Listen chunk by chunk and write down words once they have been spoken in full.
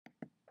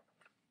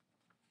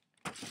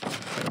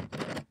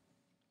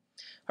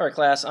All right,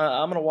 class,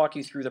 I'm going to walk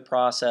you through the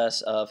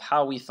process of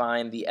how we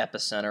find the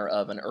epicenter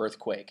of an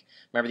earthquake.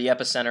 Remember, the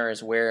epicenter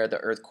is where the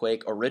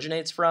earthquake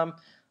originates from.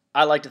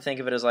 I like to think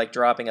of it as like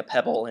dropping a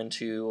pebble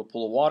into a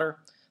pool of water.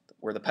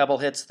 Where the pebble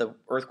hits, the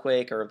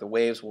earthquake or the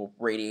waves will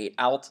radiate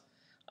out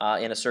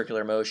in a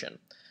circular motion.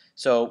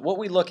 So what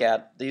we look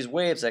at, these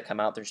waves that come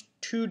out, there's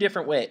two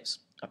different waves.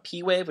 A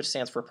P wave, which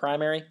stands for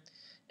primary,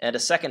 and a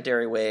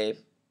secondary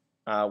wave,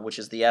 which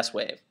is the S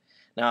wave.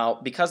 Now,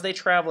 because they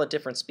travel at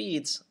different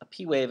speeds, a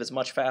P wave is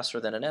much faster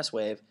than an S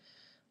wave.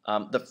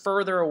 The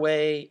further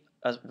away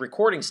a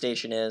recording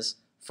station is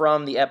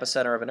from the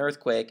epicenter of an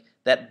earthquake,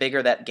 that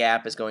bigger that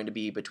gap is going to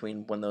be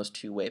between when those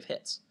two wave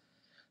hits.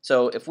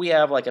 So if we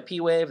have like a P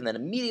wave and then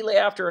immediately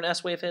after an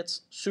S wave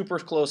hits, super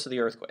close to the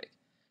earthquake.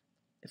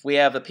 If we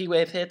have the P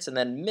wave hits and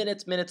then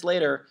minutes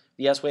later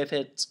the S wave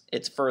hits,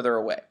 it's further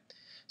away.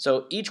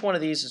 So each one of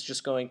these is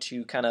just going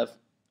to kind of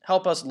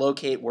help us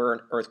locate where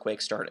an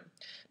earthquake started.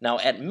 Now,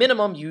 at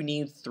minimum, you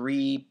need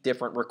 3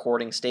 different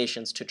recording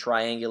stations to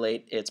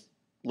triangulate its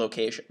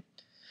location.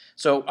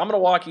 So I'm going to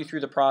walk you through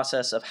the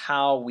process of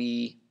how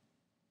we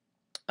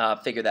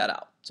figure that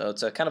out. So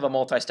it's a kind of a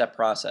multi-step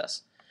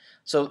process.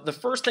 So the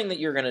first thing that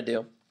you're going to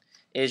do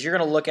is you're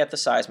going to look at the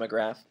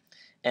seismograph.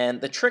 And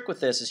the trick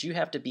with this is you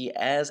have to be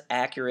as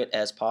accurate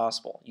as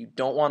possible. You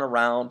don't want to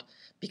round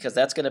because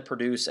that's going to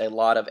produce a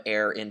lot of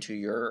error into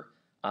your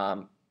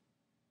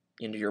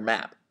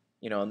map.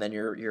 And then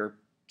your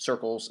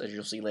circles, as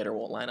you'll see later,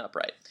 won't line up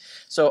right.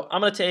 So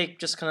I'm going to take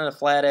just kind of the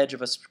flat edge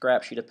of a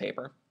scrap sheet of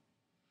paper.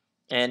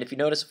 And if you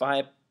notice, if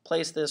I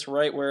place this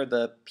right where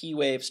the P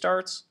wave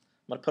starts,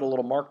 I'm going to put a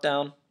little mark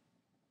down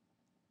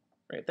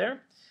right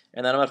there.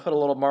 And then I'm going to put a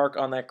little mark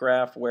on that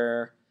graph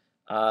where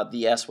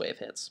the S wave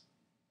hits.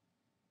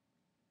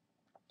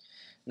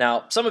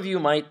 Now, some of you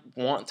might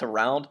want to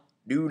round.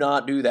 Do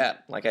not do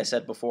that, like I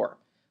said before.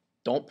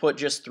 Don't put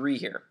just 3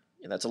 here.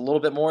 And that's a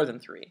little bit more than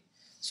 3.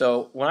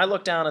 So when I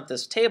look down at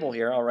this table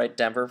here, I'll write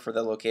Denver for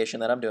the location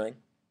that I'm doing.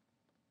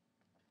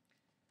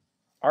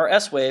 Our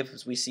S wave,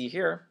 as we see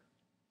here,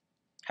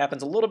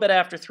 happens a little bit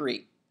after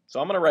 3.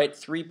 So I'm going to write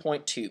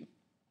 3.2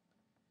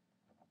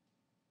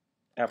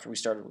 after we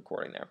started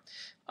recording there.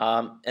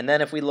 And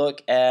then if we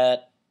look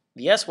at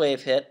the S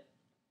wave hit,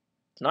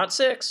 not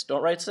 6,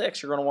 don't write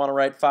 6, you're going to want to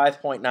write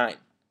 5.9.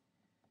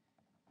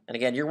 And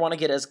again, you want to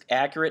get as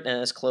accurate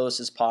and as close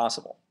as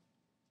possible.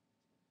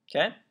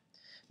 Okay?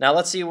 Now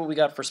let's see what we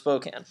got for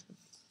Spokane.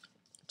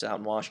 It's out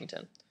in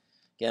Washington.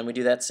 Again, we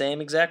do that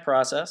same exact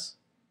process.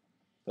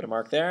 Put a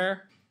mark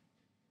there.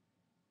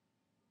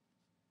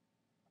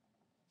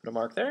 Put a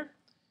mark there.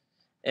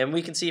 And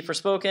we can see for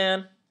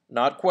Spokane,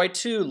 not quite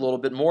 2, a little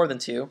bit more than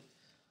 2.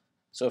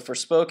 So for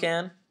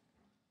Spokane,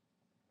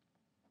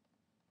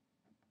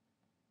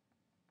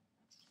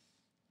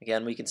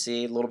 again, we can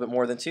see a little bit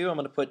more than 2. I'm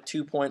going to put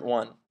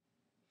 2.1.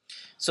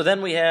 So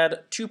then we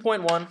had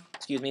 2.1,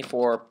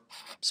 for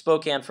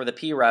Spokane for the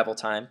P arrival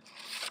time.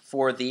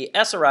 For the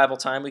S arrival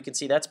time, we can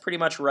see that's pretty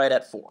much right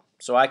at 4.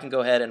 So I can go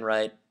ahead and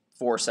write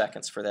 4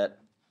 seconds for that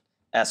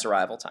S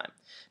arrival time.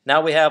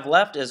 Now we have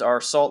left is our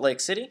Salt Lake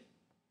City.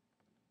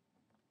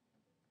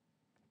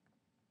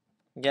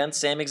 Again,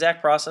 same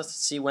exact process to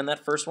see when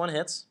that first one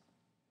hits.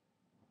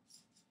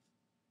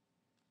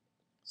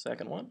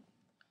 Second one.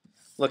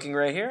 Looking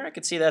right here, I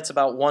can see that's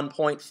about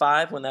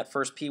 1.5 when that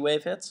first P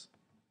wave hits.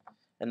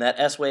 And that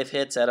S wave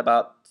hits at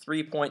about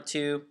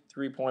 3.2,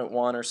 3.1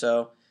 or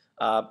so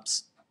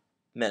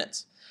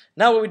minutes.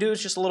 Now what we do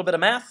is just a little bit of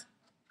math.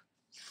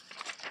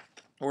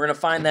 We're going to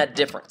find that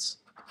difference,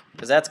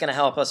 because that's going to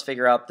help us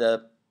figure out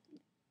the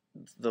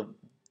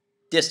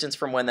distance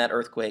from when that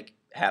earthquake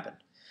happened.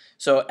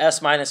 So S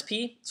minus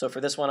P, so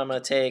for this one I'm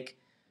going to take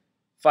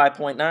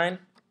 5.9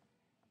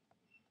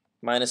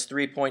 minus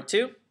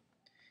 3.2,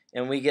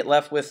 and we get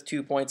left with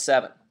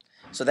 2.7.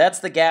 So that's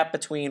the gap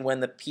between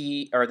when the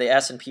P or the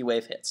S and P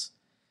wave hits.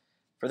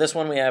 For this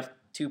one we have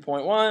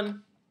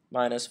 2.1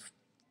 minus,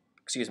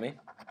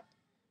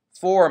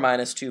 4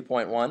 minus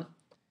 2.1,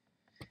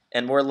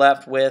 and we're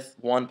left with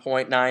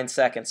 1.9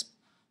 seconds,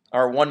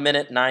 or 1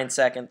 minute 9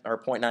 seconds, or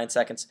 0.9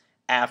 seconds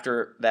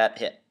after that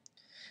hit.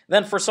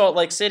 Then for Salt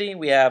Lake City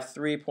we have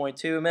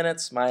 3.2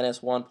 minutes minus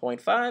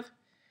 1.5,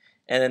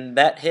 and then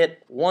that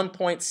hit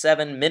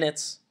 1.7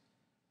 minutes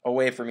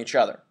away from each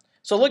other.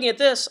 So looking at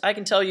this, I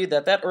can tell you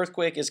that that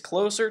earthquake is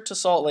closer to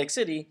Salt Lake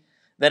City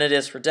than it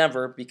is for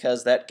Denver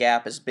because that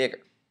gap is bigger.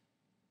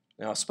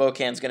 Now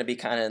Spokane's going to be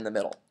kind of in the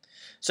middle.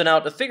 So now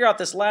to figure out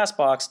this last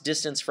box,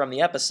 distance from the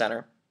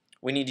epicenter,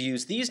 we need to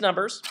use these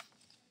numbers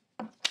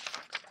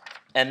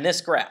and this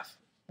graph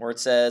where it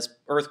says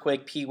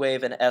earthquake, P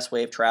wave, and S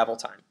wave travel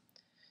time.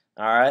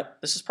 All right,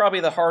 this is probably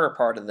the harder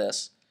part of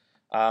this.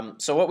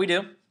 So what we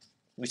do,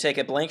 we take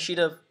a blank sheet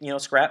of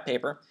scrap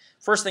paper.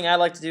 First thing I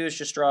like to do is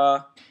just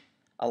draw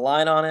a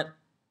line on it,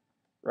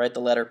 write the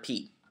letter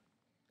P.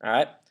 All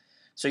right,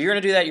 so you're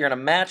going to do that. You're going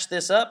to match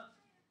this up.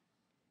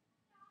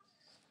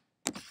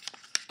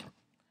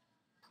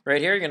 Right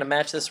here, you're going to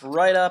match this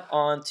right up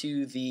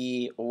onto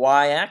the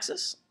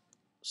y-axis.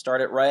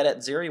 Start it right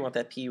at 0. You want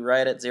that P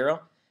right at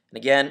 0. And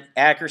again,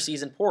 accuracy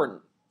is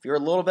important. If you're a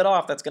little bit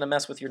off, that's going to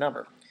mess with your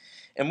number.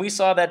 And we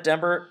saw that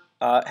Denver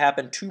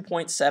happened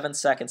 2.7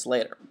 seconds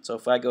later. So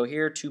if I go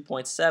here,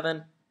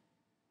 2.7,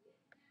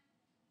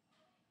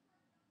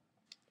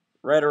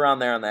 right around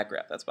there on that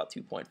graph. That's about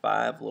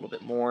 2.5, a little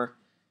bit more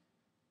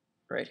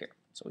right here.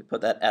 So we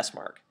put that S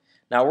mark.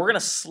 Now we're going to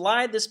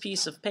slide this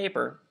piece of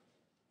paper,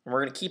 and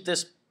we're going to keep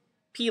this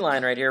P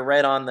line right here,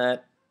 right on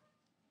that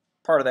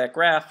part of that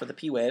graph for the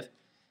P wave.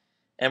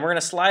 And we're going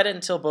to slide it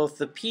until both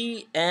the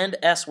P and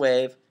S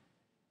wave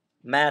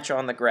match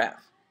on the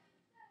graph.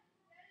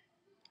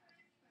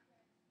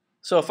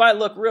 So if I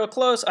look real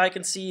close, I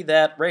can see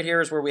that right here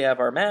is where we have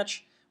our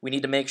match. We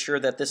need to make sure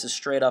that this is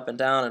straight up and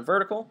down and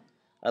vertical.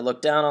 I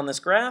look down on this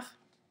graph,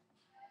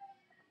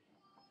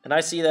 and I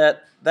see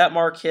that that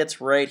mark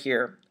hits right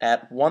here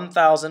at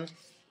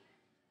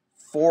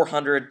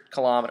 1,400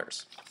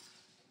 kilometers.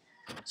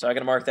 So I'm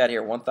going to mark that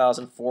here,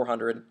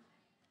 1,400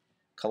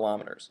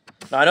 kilometers.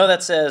 Now I know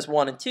that says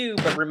 1 and 2,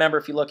 but remember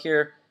if you look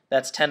here,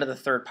 that's 10 to the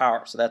third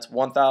power. So that's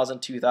 1,000,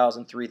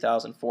 2,000,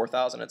 3,000,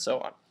 4,000, and so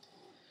on.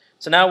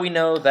 So now we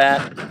know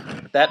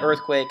that that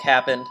earthquake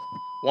happened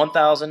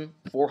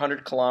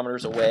 1,400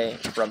 kilometers away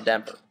from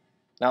Denver.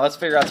 Now let's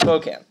figure out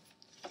Spokane.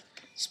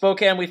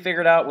 Spokane we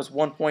figured out was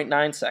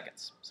 1.9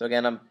 seconds. So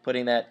again, I'm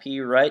putting that P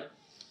right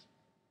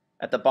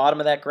at the bottom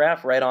of that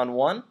graph, right on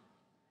 1. I'm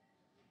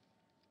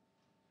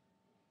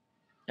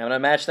going to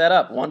match that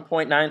up.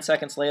 1.9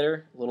 seconds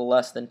later, a little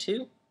less than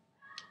 2.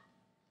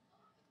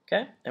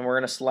 Okay, and we're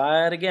going to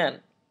slide again.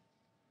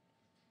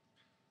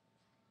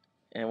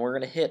 And we're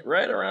going to hit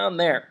right around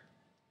there.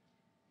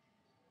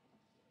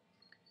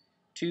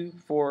 2,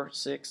 4,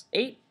 6,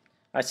 8.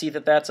 I see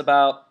that that's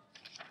about,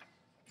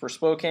 for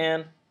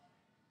Spokane,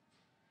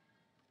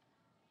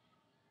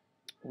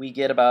 we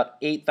get about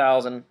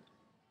 800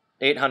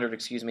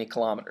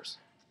 kilometers.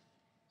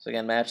 So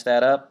again, match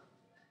that up.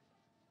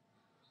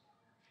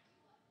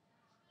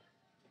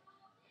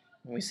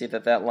 We see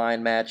that that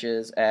line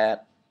matches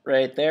at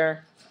right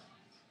there.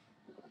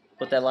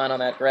 Put that line on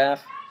that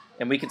graph,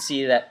 and we can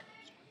see that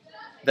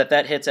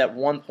that hits at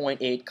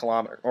 1.8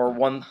 kilometers,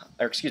 or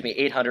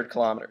 800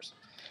 kilometers.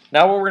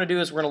 Now what we're going to do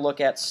is we're going to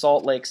look at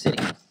Salt Lake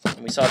City.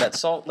 And we saw that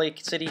Salt Lake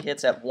City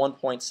hits at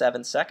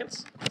 1.7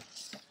 seconds.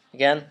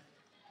 Again,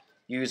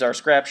 use our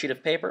scrap sheet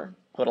of paper,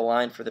 put a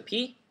line for the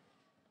P,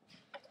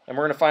 and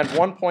we're going to find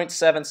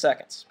 1.7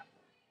 seconds.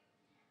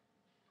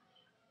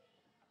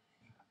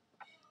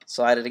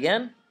 Slide it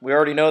again. We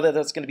already know that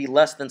that's going to be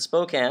less than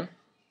Spokane.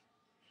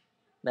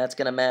 That's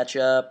going to match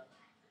up.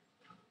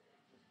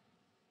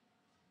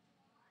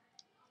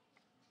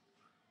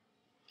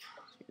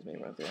 Excuse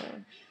me, right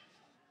there.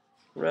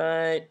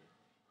 Right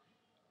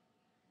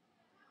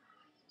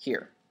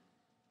here.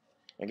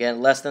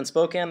 Again, less than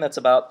Spokane, that's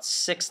about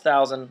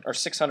 6,000 or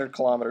 600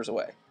 kilometers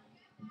away.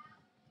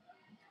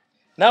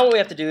 Now what we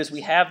have to do is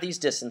we have these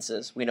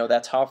distances. We know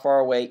that's how far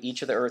away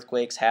each of the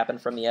earthquakes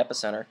happened from the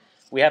epicenter.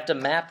 We have to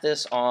map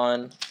this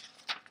on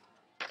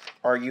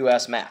our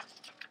U.S. map.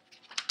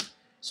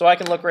 So I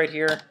can look right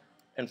here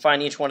and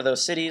find each one of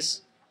those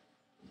cities.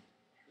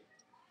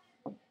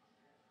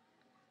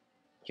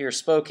 Here's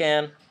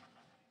Spokane,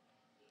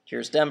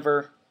 here's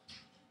Denver,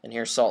 and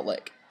here's Salt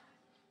Lake.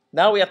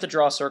 Now we have to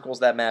draw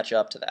circles that match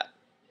up to that.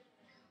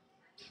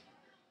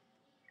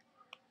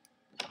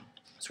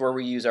 That's where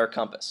we use our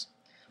compass.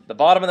 The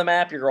bottom of the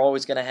map, you're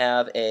always going to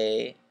have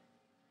a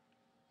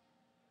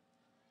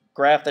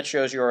graph that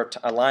shows you, or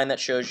a line that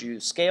shows you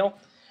scale.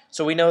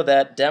 So we know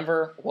that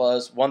Denver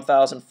was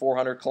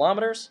 1,400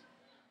 kilometers.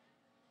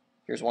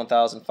 Here's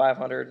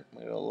 1,500, a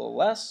little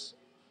less,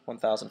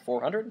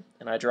 1,400,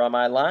 and I draw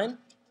my line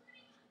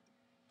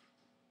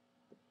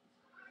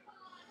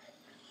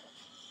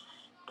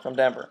from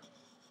Denver.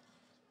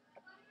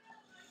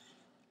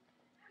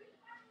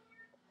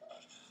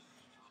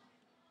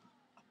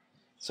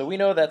 So we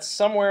know that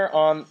somewhere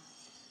on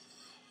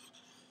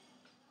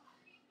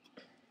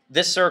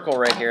this circle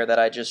right here that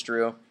I just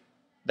drew,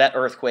 that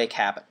earthquake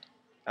happened.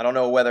 I don't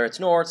know whether it's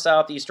north,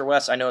 south, east, or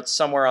west. I know it's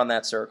somewhere on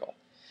that circle.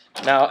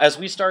 Now, as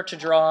we start to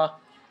draw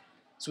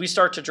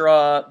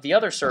the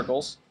other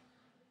circles,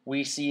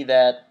 we see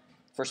that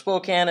for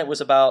Spokane it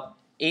was about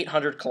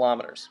 800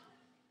 kilometers.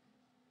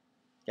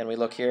 Again, we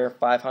look here,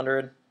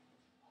 500,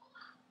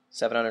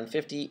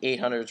 750,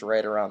 800 is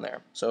right around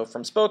there. So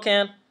from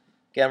Spokane,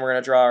 again, we're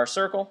going to draw our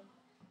circle.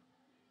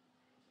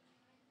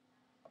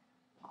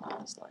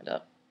 It's lined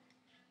up.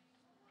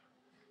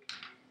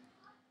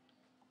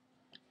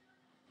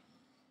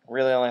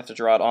 Really only have to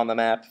draw it on the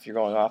map. If you're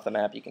going off the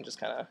map, you can just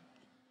kind of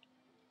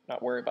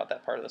not worry about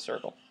that part of the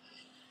circle.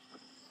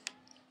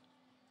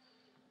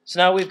 So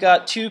now we've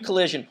got two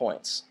collision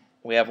points.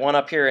 We have one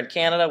up here in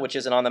Canada, which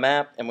isn't on the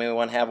map, and we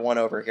want to have one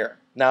over here.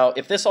 Now,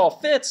 if this all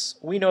fits,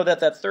 we know that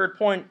that third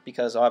point,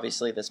 because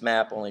obviously this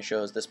map only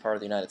shows this part of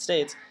the United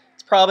States,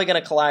 it's probably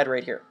going to collide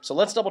right here. So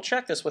let's double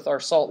check this with our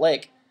Salt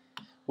Lake,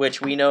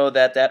 which we know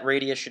that that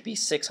radius should be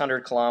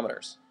 600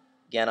 kilometers.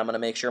 Again, I'm going to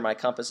make sure my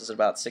compass is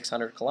about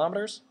 600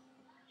 kilometers.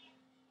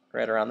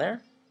 Right around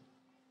there.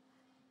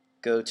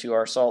 Go to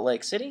our Salt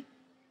Lake City.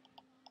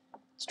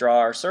 Let's draw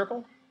our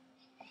circle.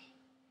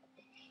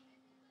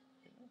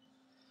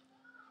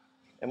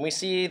 And we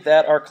see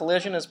that our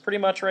collision is pretty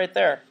much right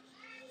there.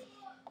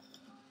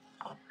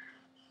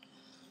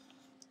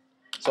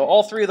 So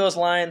all three of those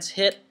lines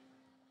hit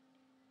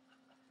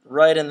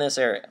right in this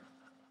area.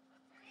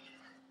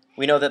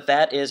 We know that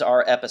that is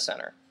our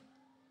epicenter.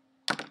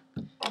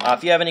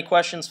 If you have any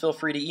questions, feel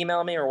free to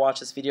email me or watch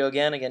this video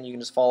again. Again, you can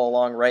just follow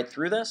along right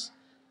through this.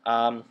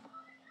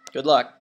 Good luck.